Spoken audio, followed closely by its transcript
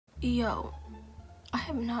Yo, I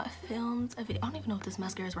have not filmed a video. I don't even know if this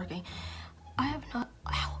mascara is working. I have not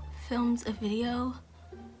filmed a video,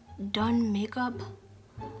 done makeup,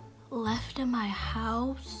 left in my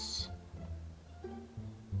house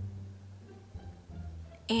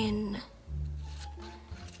in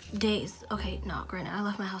days. Okay, no, granted, I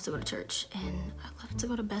left my house to go to church and I left to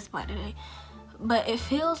go to Best Buy today. But it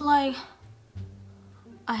feels like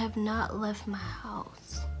I have not left my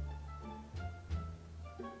house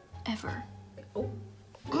ever. Oh.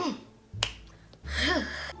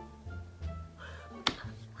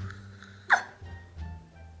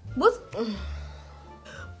 What's yo.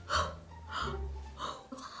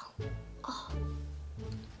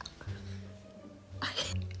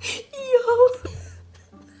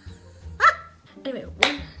 Anyway,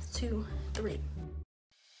 1, 2, 3.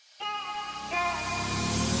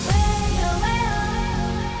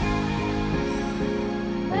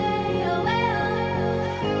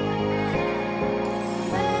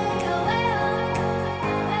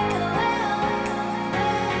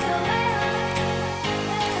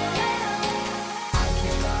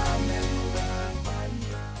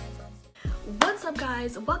 What's up,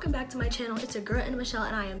 guys? Welcome back to my channel. It's your girl, Michelle,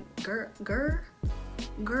 and I am Gur.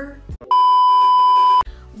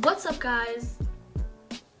 What's up, guys?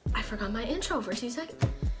 I forgot my intro for 2 seconds.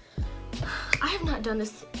 I have not done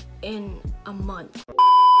this in a month.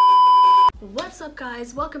 What's up,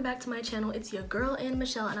 guys? Welcome back to my channel. It's your girl,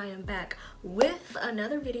 Michelle, and I am back with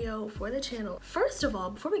another video for the channel. First of all,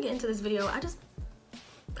 before we get into this video, I just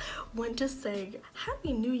want to say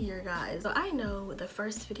Happy New Year, guys. So I know the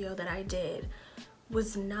first video that I did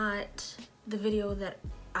was not the video that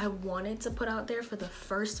I wanted to put out there for the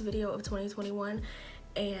first video of 2021,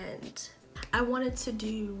 and I wanted to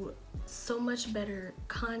do so much better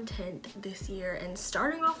content this year, and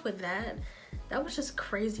starting off with that was just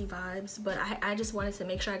crazy vibes, but I just wanted to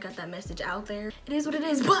make sure I got that message out there. It is what it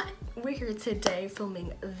is, but we're here today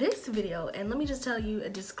filming this video, and let me just tell you a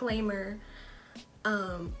disclaimer.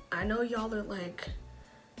 I know y'all are like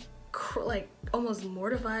almost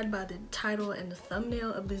mortified by the title and the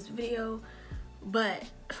thumbnail of this video, but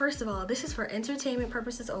first of all, this is for entertainment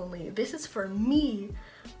purposes only. This is for me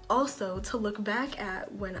also to look back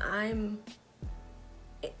at when I'm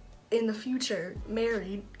in the future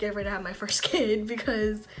married, get ready to have my first kid,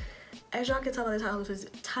 because as y'all can tell by the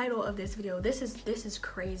title of this video, this is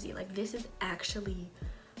crazy. Like, this is actually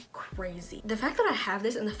crazy. The fact that I have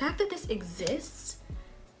this and the fact that this exists,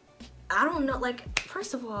 I don't know, like,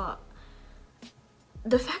 first of all,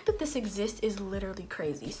 the fact that this exists is literally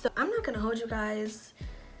crazy. So I'm not gonna hold you guys.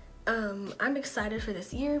 I'm excited for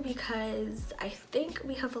this year because I think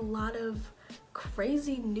we have a lot of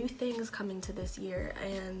crazy new things coming to this year,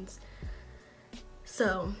 and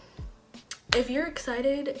so if you're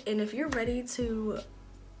excited and if you're ready to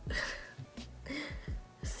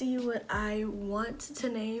see what I want to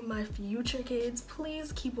name my future kids,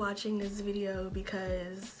 please keep watching this video,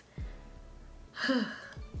 because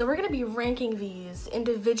so we're gonna be ranking these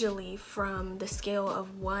individually from the scale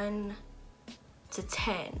of 1 to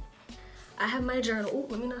 10. I have my journal. Oh,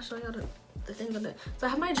 let me not show y'all the thing about that. So I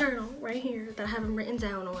have my journal right here that I have them written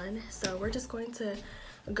down on. So we're just going to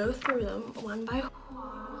go through them one by one.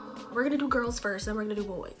 We're gonna do girls first, then we're gonna do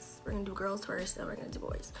boys. We're gonna do girls first, then we're gonna do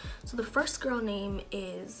boys. So the first girl name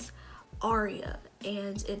is Aria,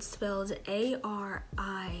 and it's spelled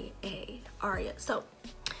A-R-I-A, Aria. So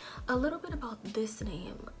a little bit about this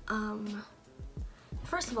name.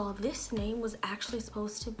 First of all, this name was actually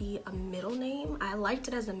supposed to be a middle name. I liked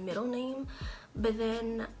it as a middle name, but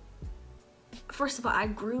then first of all, I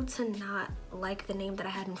grew to not like the name that I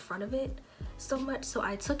had in front of it so much, so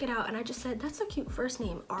I took it out and I just said, that's a cute first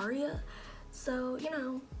name, Aria. So, you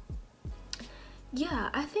know, yeah,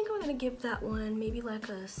 I think I'm gonna give that one maybe like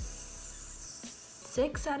a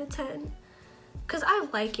 6 out of 10. Because I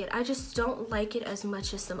like it, I just don't like it as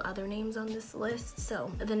much as some other names on this list.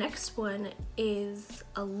 So the next one is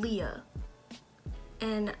Aaliyah,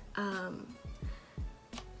 and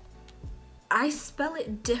I spell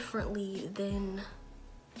it differently than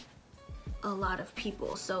a lot of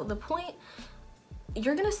people. So the point,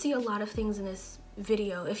 you're gonna see a lot of things in this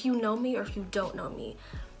video if you know me or if you don't know me.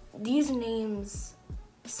 These names,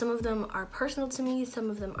 some of them are personal to me, some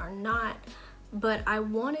of them are not. But I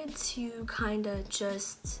wanted to kind of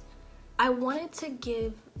I wanted to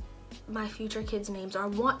give my future kids names, or I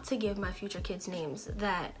want to give my future kids names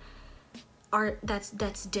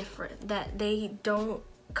that's different, that they don't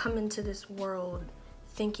come into this world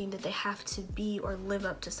thinking that they have to be or live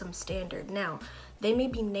up to some standard. Now, they may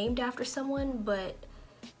be named after someone, but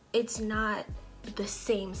it's not the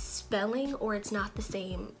same spelling, or it's not the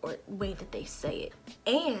same or way that they say it.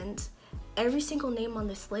 And every single name on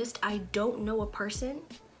this list, I don't know a person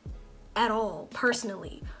at all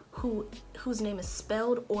personally whose name is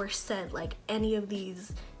spelled or said like any of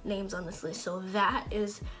these names on this list. So that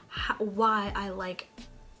is why I like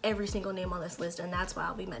every single name on this list, and that's why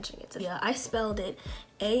I'll be mentioning it. So yeah, I spelled it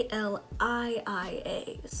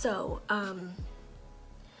A-L-I-I-A. So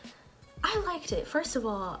I liked it. First of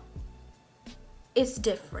all, it's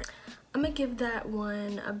different. I'm gonna give that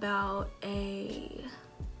one about a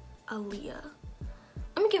Aaliyah.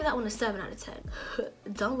 I'm gonna give that one a 7 out of 10.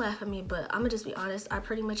 Don't laugh at me, but I'm gonna just be honest. I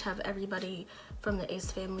pretty much have everybody from the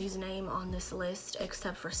Ace family's name on this list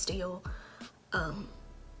except for Steele,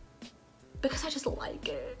 because I just like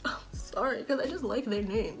it. I'm sorry, because I just like their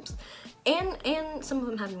names, and some of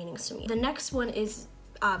them have meanings to me. The next one is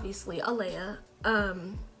obviously Alea,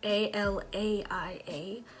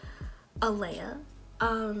 A-L-A-I-A, Alea.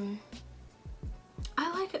 I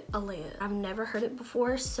like Alea. I've never heard it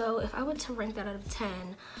before, so if I were to rank that out of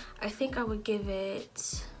 10, I think I would give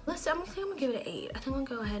it, I'm gonna give it an 8. I think I'm gonna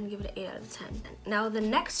go ahead and give it an 8 out of 10. Now the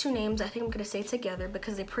next two names I think I'm gonna say together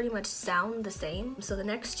because they pretty much sound the same. So the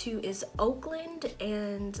next two is Oakland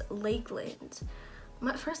and Lakeland.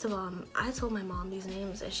 First of all, I told my mom these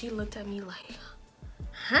names and she looked at me like,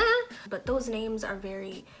 huh? But those names are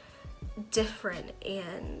very different,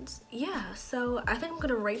 and yeah, so I think I'm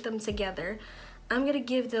gonna rate them together. I'm gonna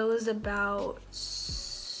give those about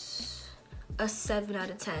a 7 out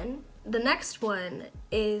of 10. The next one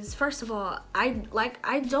is, first of all,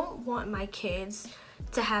 I don't want my kids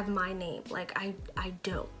to have my name. Like I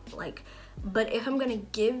don't like, but if I'm gonna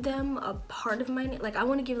give them a part of my name, like I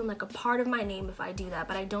want to give them like a part of my name if I do that,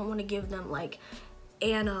 but I don't want to give them like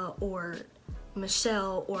Anna or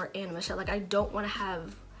Michelle or Anna Michelle. Like I don't want to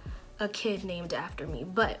have a kid named after me.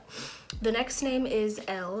 But the next name is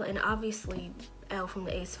Elle, and obviously Elle from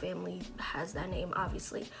the Ace family has that name,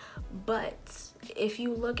 obviously. But if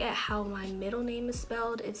you look at how my middle name is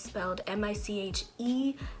spelled, it's spelled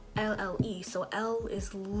M-I-C-H-E-L-L-E. So Elle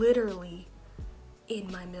is literally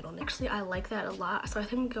in my middle name. Actually, I like that a lot, so I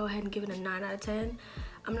think I'm gonna go ahead and give it a 9 out of 10.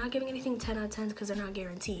 I'm not giving anything 10 out of 10 because they're not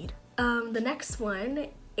guaranteed. The next one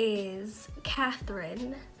is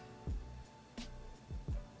Catherine,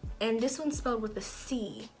 and this one's spelled with a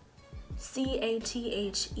C.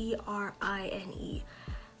 C-A-T-H-E-R-I-N-E.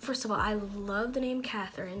 First of all, I love the name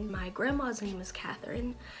Catherine. My grandma's name is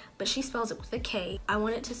Catherine, but she spells it with a K. I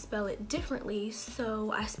wanted to spell it differently,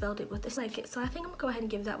 so I spelled it with this. Like it. So I think I'm gonna go ahead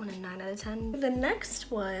and give that one a 9 out of 10. The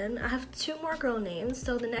next one, I have 2 more girl names.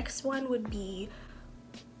 So the next one would be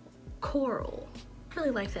Coral. I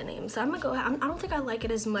really like that name, so I'm gonna go ahead. I don't think I like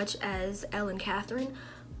it as much as Elle and Catherine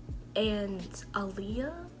and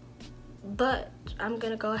Aaliyah, but I'm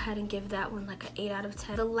gonna go ahead and give that one like an 8 out of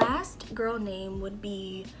 10. The last girl name would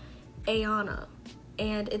be Ayana,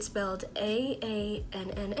 and it's spelled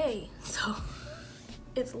A-A-N-N-A. So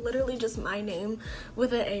it's literally just my name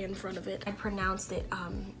with an A in front of it. I pronounced it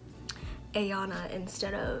Ayana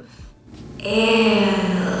instead of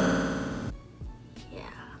Anna. Yeah.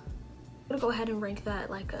 I'm gonna go ahead and rank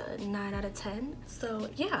that like a 9 out of 10. So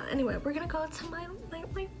yeah, anyway, we're gonna go to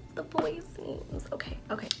the boys' names. Okay.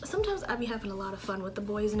 Sometimes I be having a lot of fun with the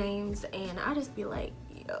boys' names, and I just be like,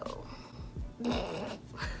 yo.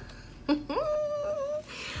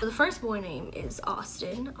 The first boy name is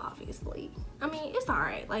Austin, obviously. I mean, it's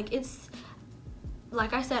alright. Like, it's,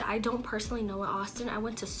 like I said, I don't personally know an Austin. I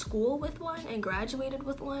went to school with one and graduated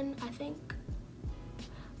with one, I think.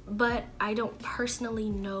 But I don't personally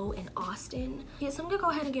know an Austin. Yeah, so I'm gonna go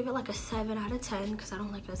ahead and give it like a 7 out of 10 because I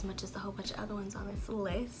don't like it as much as a whole bunch of other ones on this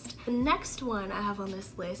list. The next one I have on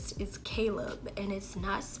this list is Caleb, and it's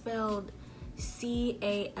not spelled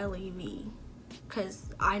C-A-L-E-B, because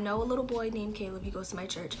I know a little boy named Caleb, he goes to my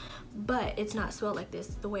church, but it's not spelled like this.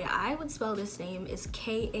 The way I would spell this name is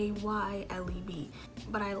K-A-Y-L-E-B,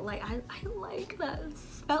 but I like that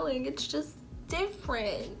spelling. It's just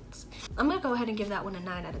different. I'm gonna go ahead and give that one a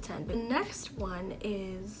 9 out of 10. The next one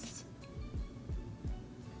is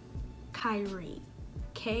Kyrie,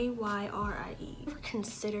 K-Y-R-I-E. I never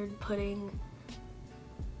considered putting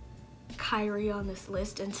Kyrie on this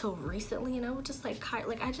list until recently, and I was just like,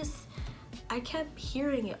 I kept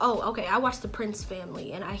hearing it. Oh, okay, I watched the Prince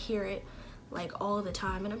Family, and I hear it like all the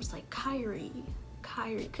time, and I'm just like, Kyrie.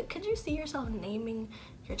 Could you see yourself naming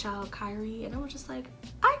your child Kyrie? And I was just like,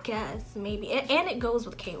 I guess maybe. And it goes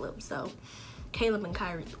with Caleb, so Caleb and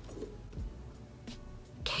Kyrie.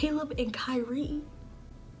 Caleb and Kyrie.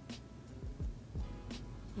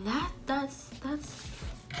 That's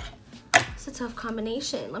a tough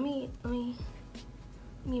combination. Let me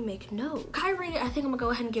Let me make note. Kyrie, I think I'm gonna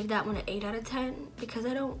go ahead and give that one an 8 out of 10 because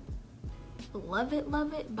I don't love it,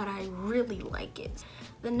 but I really like it.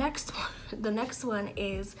 The next one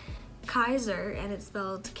is Kaiser, and it's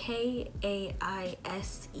spelled K-A-I-S-E-R.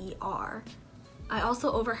 I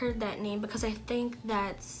also overheard that name because I think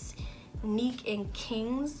that's Neek and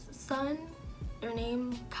King's son, their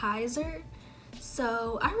name Kaiser.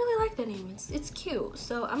 So I really like that name. It's cute.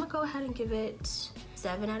 So I'm gonna go ahead and give it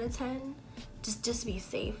 7 out of 10. Just to be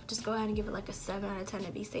safe. Just go ahead and give it like a 7 out of 10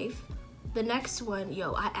 to be safe. The next one,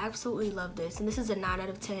 yo, I absolutely love this, and this is a 9 out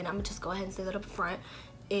of 10. I'm gonna just go ahead and say that up front,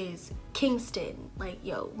 is Kingston. Like,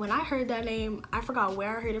 yo, when I heard that name, I forgot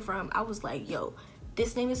where I heard it from. I was like, yo,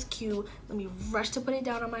 this name is cute. Let me rush to put it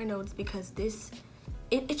down on my notes because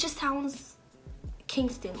it just sounds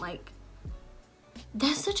Kingston. Like,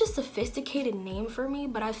 that's such a sophisticated name for me,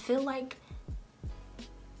 but I feel like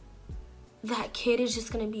that kid is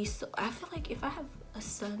just gonna be so, I feel like if I have a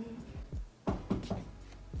son,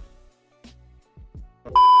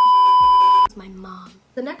 it's my mom.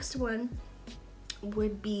 The next one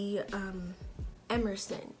would be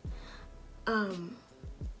Emerson.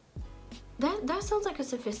 That sounds like a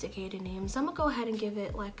sophisticated name, so I'm gonna go ahead and give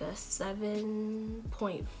it like a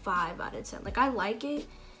 7.5 out of 10. Like, I like it,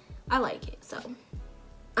 so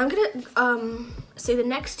I'm gonna say the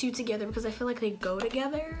next two together because I feel like they go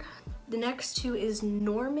together. The next two is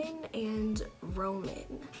Norman and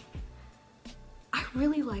Roman. I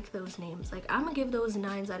really like those names. Like, I'm gonna give those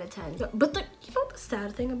 9s out of 10. But the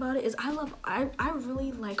sad thing about it is I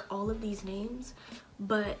really like all of these names,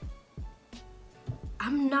 but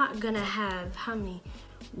I'm not gonna have how many?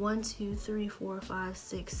 1, 2, 3, 4, 5,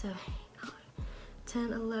 6, 7, 8, 9,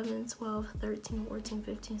 10, 11, 12, 13, 14,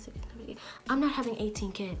 15, 16, 17. I'm not having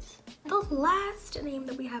 18 kids. The last name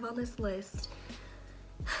that we have on this list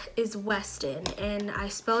is Weston, and I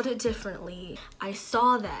spelled it differently. I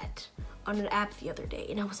saw that on an app the other day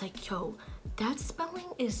and I was like, yo, that spelling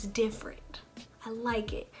is different. I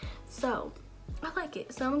like it. So I like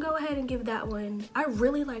it. So I'm gonna go ahead and give that one, I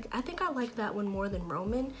think I like that one more than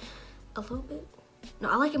Roman a little bit.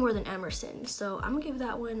 No, I like it more than Emerson. So I'm gonna give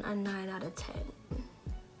that one a 9 out of 10.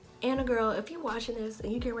 And a girl, if you're watching this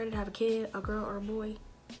and you get ready to have a kid, a girl or a boy,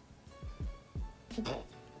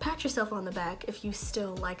 pat yourself on the back if you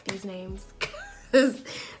still like these names. Cause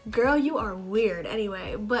girl, you are weird.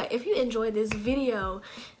 Anyway, but if you enjoyed this video,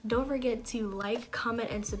 don't forget to like, comment,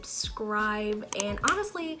 and subscribe. And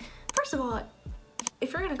honestly, first of all,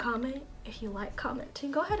 if you're gonna comment, if you like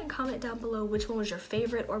commenting, go ahead and comment down below which one was your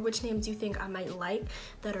favorite or which names you think I might like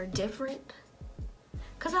that are different.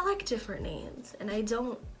 Cause I like different names and I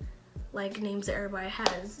don't like names that everybody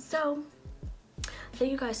has. So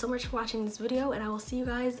thank you guys so much for watching this video, and I will see you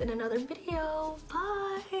guys in another video.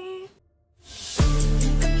 Bye.